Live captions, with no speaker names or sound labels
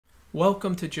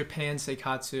Welcome to Japan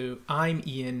Seikatsu. I'm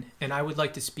Ian, and I would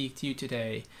like to speak to you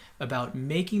today about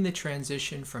making the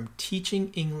transition from teaching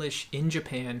English in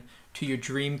Japan to your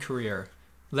dream career.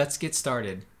 Let's get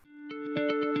started.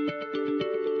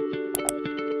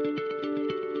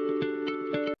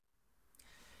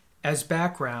 As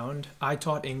background, I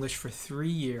taught English for 3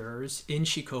 years in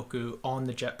Shikoku on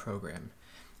the JET program.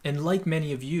 And like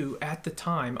many of you, at the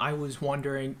time, I was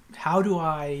wondering, how do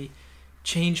I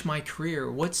change my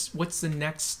career? What's the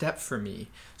next step for me?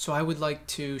 So I would like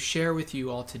to share with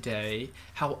you all today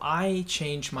how I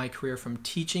changed my career from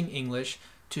teaching English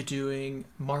to doing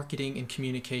marketing and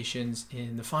communications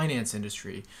in the finance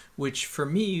industry, which for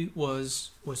me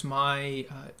was my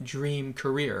dream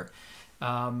career.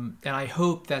 And I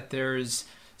hope that there's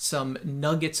some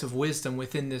nuggets of wisdom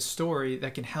within this story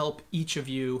that can help each of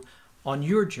you on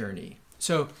your journey.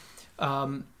 So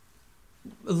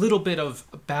a little bit of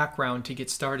background to get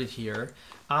started here.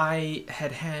 I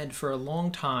had for a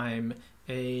long time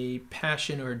a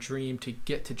passion or a dream to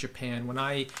get to Japan. When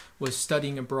I was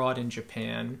studying abroad in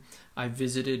Japan, I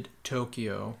visited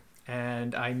Tokyo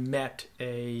and I met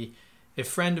a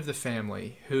friend of the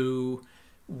family who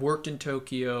worked in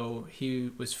Tokyo. He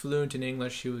was fluent in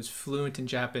English, he was fluent in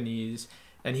Japanese,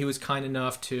 and he was kind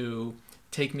enough to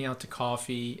take me out to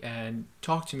coffee and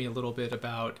talk to me a little bit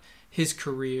about his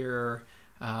career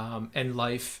and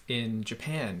life in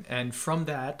Japan. And from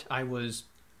that, I was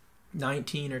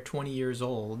 19 or 20 years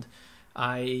old.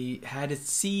 I had a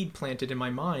seed planted in my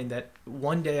mind that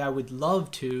one day I would love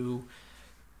to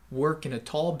work in a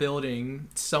tall building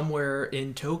somewhere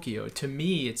in Tokyo. To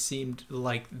me, it seemed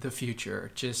like the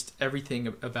future, just everything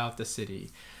about the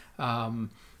city. And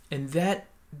that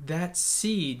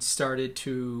seed started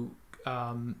to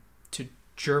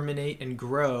germinate and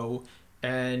grow,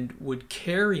 and would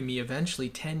carry me eventually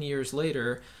 10 years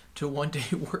later to one day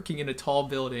working in a tall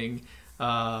building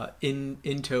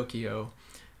in Tokyo.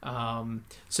 Let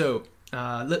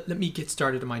me get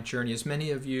started on my journey. As many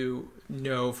of you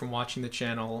know from watching the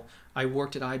channel, I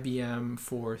worked at IBM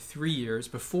for 3 years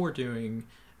before doing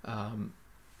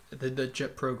the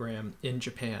JET program in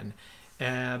Japan.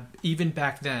 Even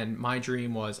back then, my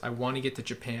dream was, I want to get to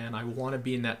Japan, I want to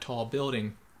be in that tall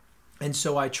building. And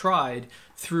so I tried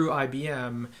through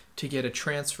IBM to get a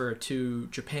transfer to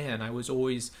Japan. I was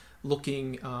always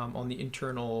looking on the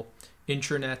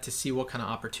intranet to see what kind of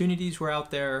opportunities were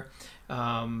out there.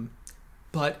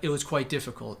 But it was quite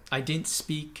difficult. I didn't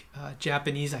speak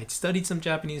Japanese. I'd studied some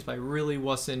Japanese, but I really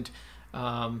wasn't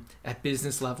at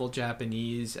business level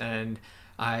Japanese. And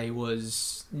I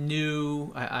was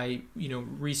new. I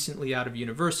recently out of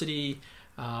university.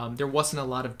 There wasn't a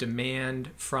lot of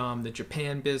demand from the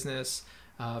Japan business,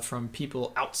 from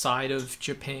people outside of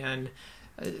Japan.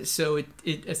 So it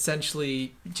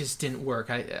essentially just didn't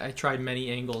work. I tried many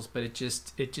angles, but it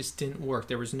just didn't work.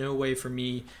 There was no way for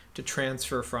me to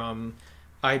transfer from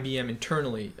IBM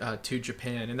internally to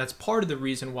Japan. And that's part of the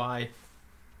reason why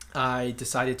I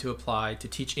decided to apply to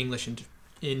teach English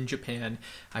in Japan.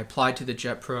 I applied to the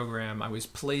JET program. I was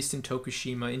placed in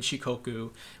Tokushima in Shikoku,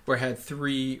 where I had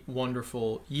 3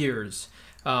 wonderful years.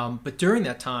 But during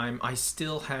that time, I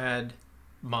still had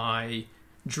my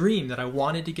dream that I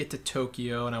wanted to get to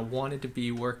Tokyo and I wanted to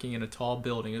be working in a tall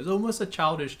building. It was almost a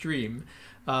childish dream,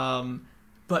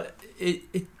 but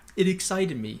it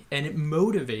excited me and it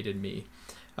motivated me.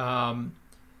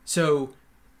 So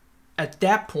at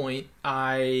that point,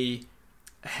 I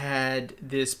had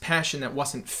this passion that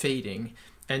wasn't fading,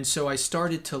 and so I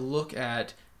started to look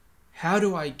at, how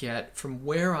do I get from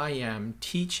where I am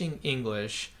teaching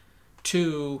English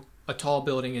to a tall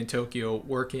building in Tokyo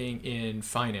working in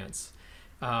finance.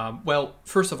 Well,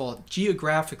 first of all,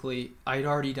 geographically, I'd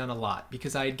already done a lot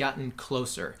because I had gotten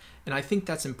closer, and I think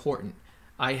that's important.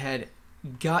 I had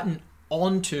gotten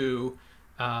onto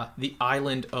the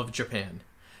island of Japan.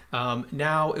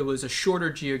 Now it was a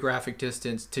shorter geographic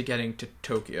distance to getting to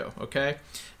Tokyo, okay?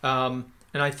 And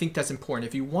I think that's important.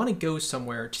 If you want to go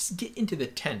somewhere, just get into the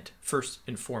tent first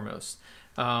and foremost.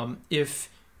 If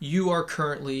you are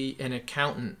currently an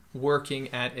accountant working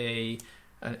at an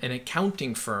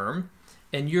accounting firm,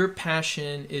 and your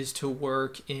passion is to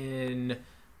work in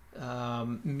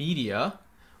media,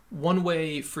 one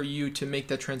way for you to make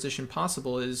that transition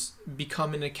possible is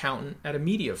become an accountant at a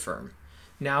media firm.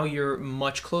 Now you're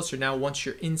much closer. Now once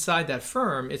you're inside that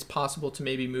firm, it's possible to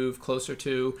maybe move closer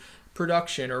to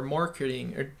production or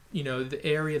marketing, or the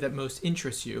area that most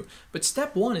interests you. But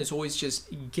step one is always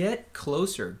just get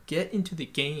closer, get into the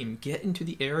game, get into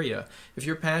the area. If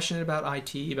you're passionate about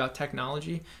IT, about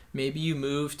technology, maybe you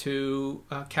move to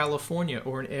California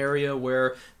or an area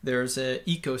where there's an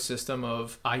ecosystem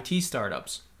of IT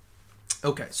startups.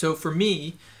 Okay, so for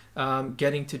me,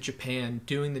 getting to Japan,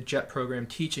 doing the JET program,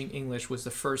 teaching English was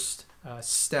the first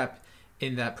step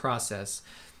in that process.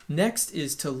 Next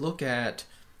is to look at,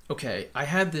 okay, I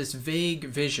have this vague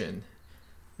vision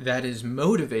that is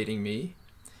motivating me.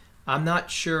 I'm not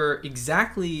sure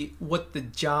exactly what the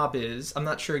job is. I'm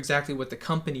not sure exactly what the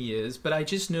company is, but I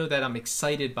just know that I'm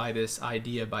excited by this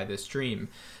idea, by this dream.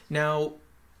 Now,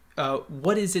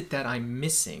 what is it that I'm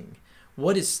missing?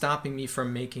 What is stopping me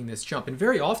from making this jump? And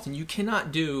very often you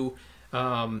cannot do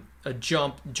a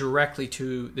jump directly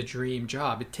to the dream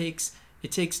job. It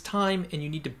takes time, and you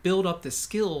need to build up the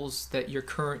skills that you're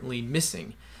currently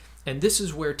missing. And this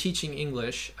is where teaching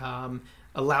English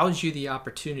allows you the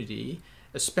opportunity,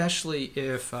 especially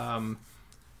if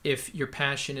your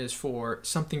passion is for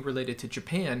something related to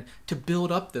Japan, to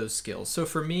build up those skills. So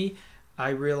for me, I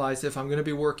realized if I'm going to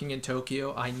be working in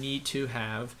Tokyo, I need to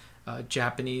have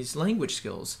Japanese language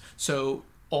skills. So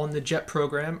on the JET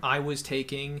program, I was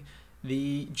taking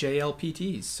the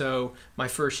JLPTs. So my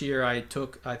first year I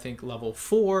took, I think, level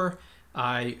 4.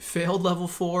 I failed level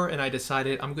 4, and I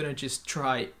decided I'm going to just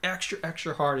try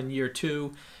extra hard in year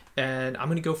 2, and I'm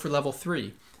going to go for level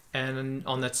 3. And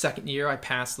on that second year, I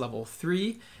passed level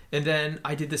 3, and then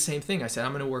I did the same thing. I said,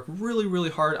 I'm going to work really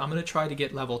hard. I'm going to try to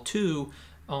get level 2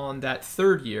 on that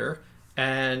third year,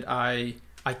 and I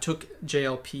took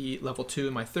JLP level 2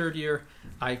 in my third year.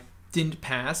 I didn't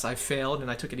pass. I failed, and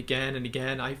I took it again and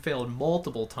again. I failed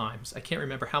multiple times. I can't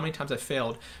remember how many times I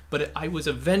failed, but I was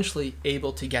eventually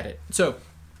able to get it. So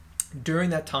during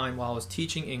that time while I was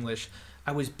teaching English,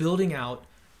 I was building out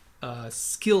a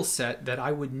skill set that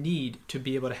I would need to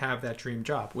be able to have that dream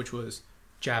job, which was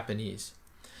Japanese.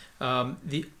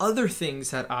 The other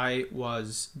things that I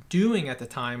was doing at the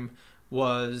time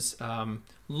was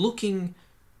looking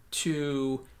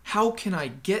to how can I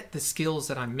get the skills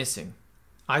that I'm missing.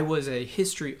 I was a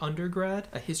history undergrad,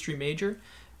 a history major,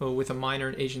 with a minor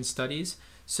in Asian studies.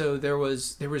 So there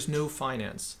was no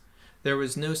finance, there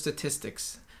was no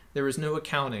statistics, there was no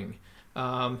accounting.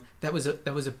 That was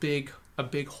a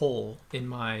big hole in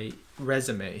my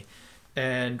resume.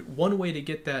 And one way to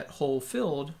get that hole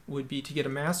filled would be to get a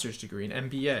master's degree, an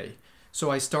MBA.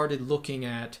 So I started looking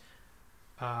at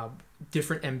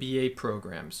different MBA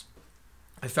programs.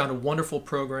 I found a wonderful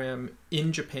program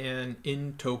in Japan,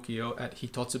 in Tokyo, at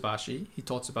Hitotsubashi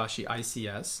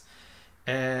ICS.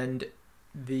 And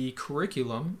the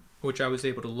curriculum, which I was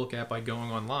able to look at by going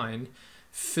online,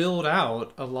 filled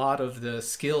out a lot of the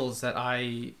skills that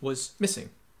I was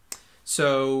missing.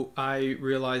 So I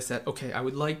realized that, okay, I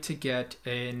would like to get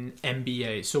an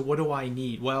MBA. So what do I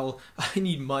need? Well, I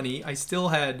need money. I still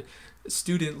had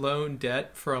student loan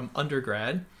debt from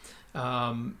undergrad.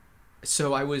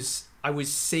 So I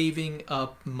was saving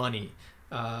up money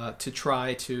to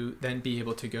try to then be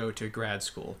able to go to grad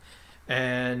school.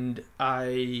 And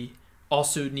I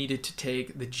also needed to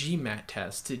take the GMAT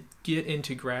test. To get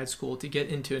into grad school, to get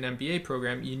into an MBA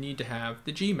program, you need to have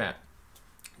the GMAT.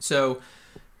 So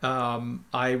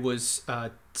I was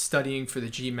studying for the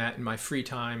GMAT in my free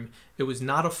time. It was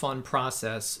not a fun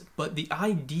process, but the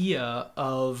idea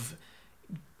of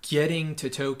getting to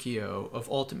Tokyo, of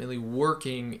ultimately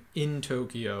working in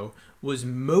Tokyo, was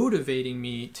motivating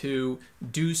me to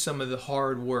do some of the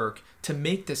hard work, to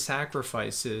make the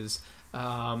sacrifices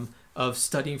of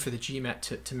studying for the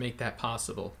GMAT to make that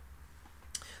possible.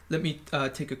 Let me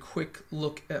take a quick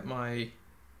look at my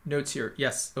notes here.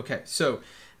 Yes, okay. So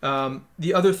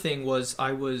the other thing was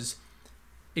I was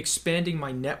expanding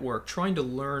my network, trying to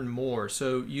learn more.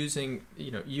 So using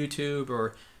YouTube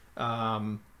or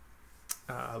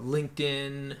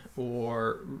LinkedIn,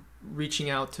 or reaching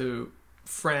out to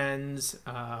friends,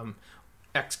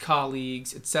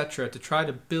 ex-colleagues, etc., to try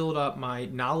to build up my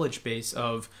knowledge base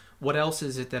of what else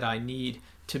is it that I need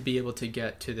to be able to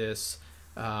get to this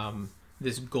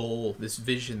this goal, this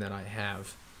vision that I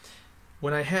have.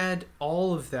 When I had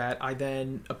all of that, I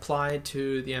then applied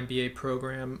to the MBA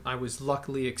program. I was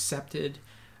luckily accepted.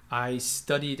 I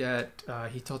studied at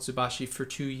Hitotsubashi for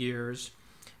 2 years.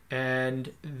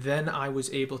 And then I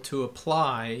was able to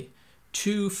apply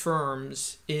to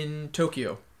firms in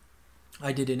Tokyo.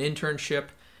 I did an internship,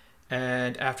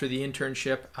 and after the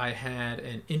internship, I had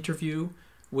an interview,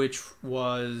 which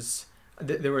was,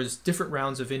 there was different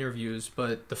rounds of interviews,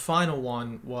 but the final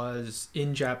one was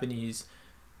in Japanese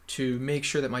to make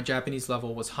sure that my Japanese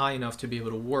level was high enough to be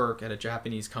able to work at a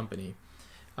Japanese company.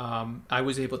 I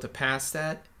was able to pass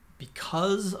that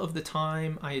because of the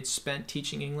time I had spent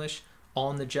teaching English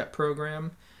on the JET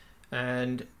program,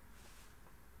 and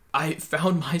I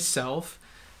found myself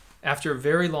after a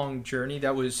very long journey,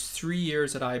 that was 3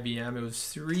 years at IBM, it was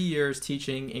 3 years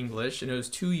teaching English, and it was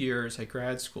 2 years at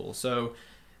grad school. So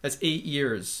that's 8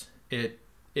 years it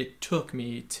took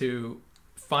me to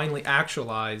finally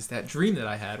actualize that dream that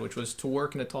I had, which was to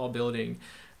work in a tall building,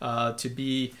 to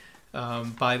be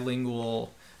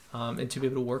bilingual, and to be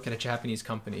able to work at a Japanese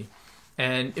company.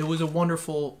 And it was a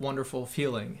wonderful, wonderful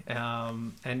feeling.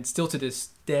 And still to this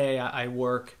day, I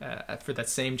work for that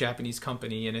same Japanese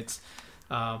company, and it's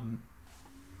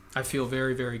I feel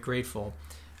very, very grateful.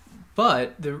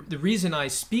 But the reason I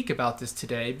speak about this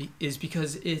today is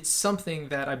because it's something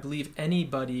that I believe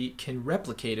anybody can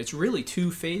replicate. It's really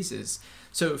 2 phases.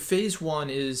 So phase 1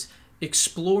 is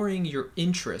exploring your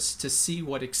interests to see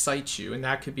what excites you, and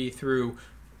that could be through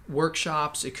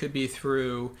workshops, it could be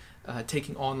through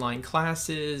taking online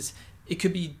classes, it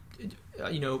could be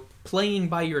playing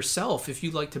by yourself if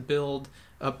you like to build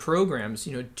programs,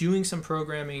 doing some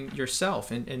programming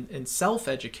yourself, and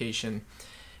self-education,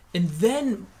 and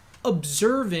then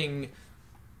observing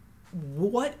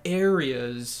what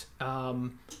areas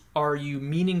are you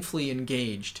meaningfully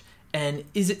engaged, and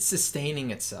is it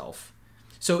sustaining itself.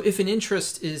 So if an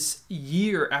interest is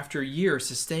year after year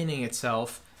sustaining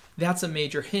itself, that's a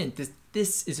major hint that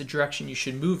this is a direction you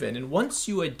should move in. And once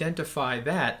you identify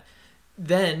that,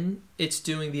 then it's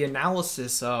doing the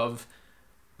analysis of,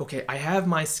 okay, I have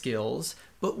my skills,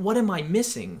 but what am I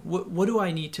missing? What do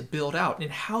I need to build out?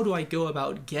 And how do I go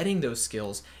about getting those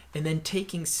skills? And then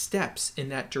taking steps in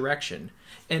that direction.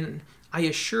 And I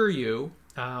assure you,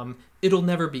 it'll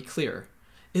never be clear.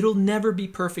 It'll never be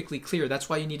perfectly clear. That's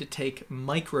why you need to take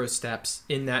micro steps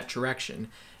in that direction.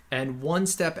 And one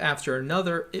step after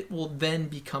another, it will then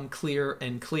become clearer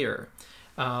and clearer.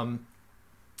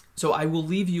 So I will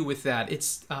leave you with that.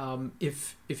 It's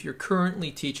if you're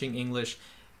currently teaching English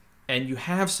and you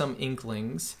have some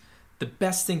inklings, the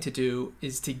best thing to do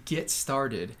is to get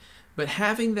started. But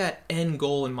having that end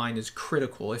goal in mind is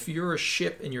critical. If you're a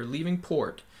ship and you're leaving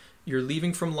port, you're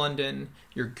leaving from London,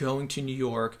 you're going to New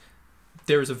York,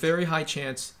 there's a very high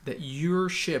chance that your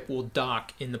ship will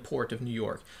dock in the port of New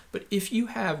York. But if you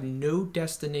have no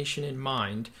destination in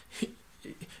mind,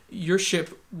 your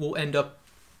ship will end up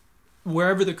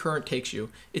wherever the current takes you.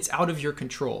 It's out of your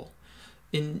control.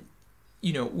 In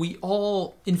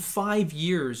 5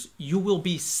 years, you will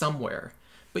be somewhere,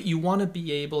 but you want to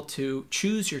be able to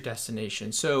choose your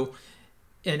destination. So,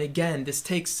 and again, this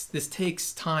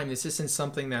takes time. This isn't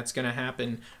something that's going to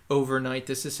happen overnight.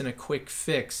 This isn't a quick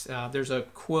fix. There's a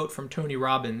quote from Tony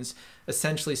Robbins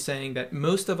essentially saying that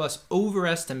most of us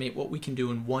overestimate what we can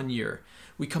do in 1 year.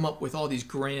 We come up with all these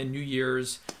grand New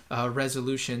Year's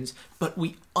resolutions, but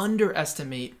we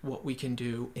underestimate what we can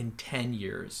do in 10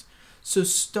 years. So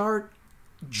start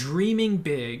dreaming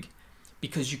big,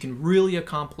 because you can really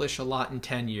accomplish a lot in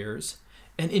 10 years.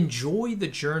 And enjoy the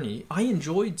journey. I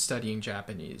enjoyed studying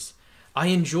Japanese. I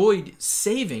enjoyed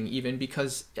saving even,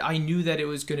 because I knew that it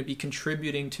was going to be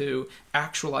contributing to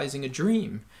actualizing a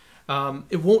dream.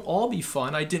 It won't all be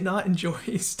fun. I did not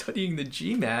enjoy studying the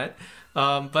GMAT,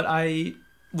 but I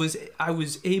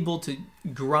was able to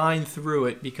grind through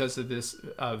it because of this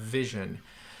vision.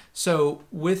 So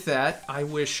with that, I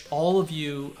wish all of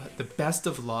you the best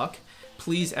of luck.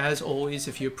 Please, as always,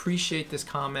 if you appreciate this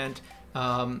content,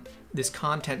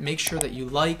 make sure that you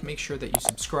like, make sure that you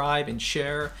subscribe and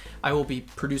share. I will be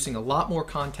producing a lot more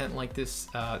content like this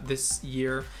this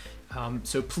year.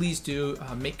 So please do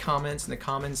make comments in the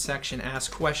comments section,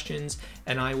 ask questions,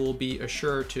 and I will be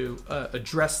sure to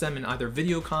address them in either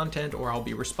video content or I'll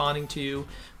be responding to you.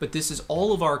 But this is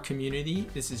all of our community.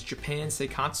 This is Japan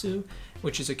Seikatsu,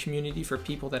 which is a community for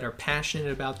people that are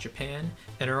passionate about Japan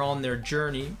and are on their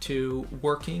journey to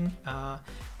working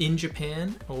in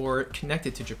Japan or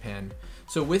connected to Japan.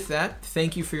 So with that,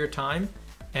 thank you for your time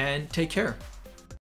and take care.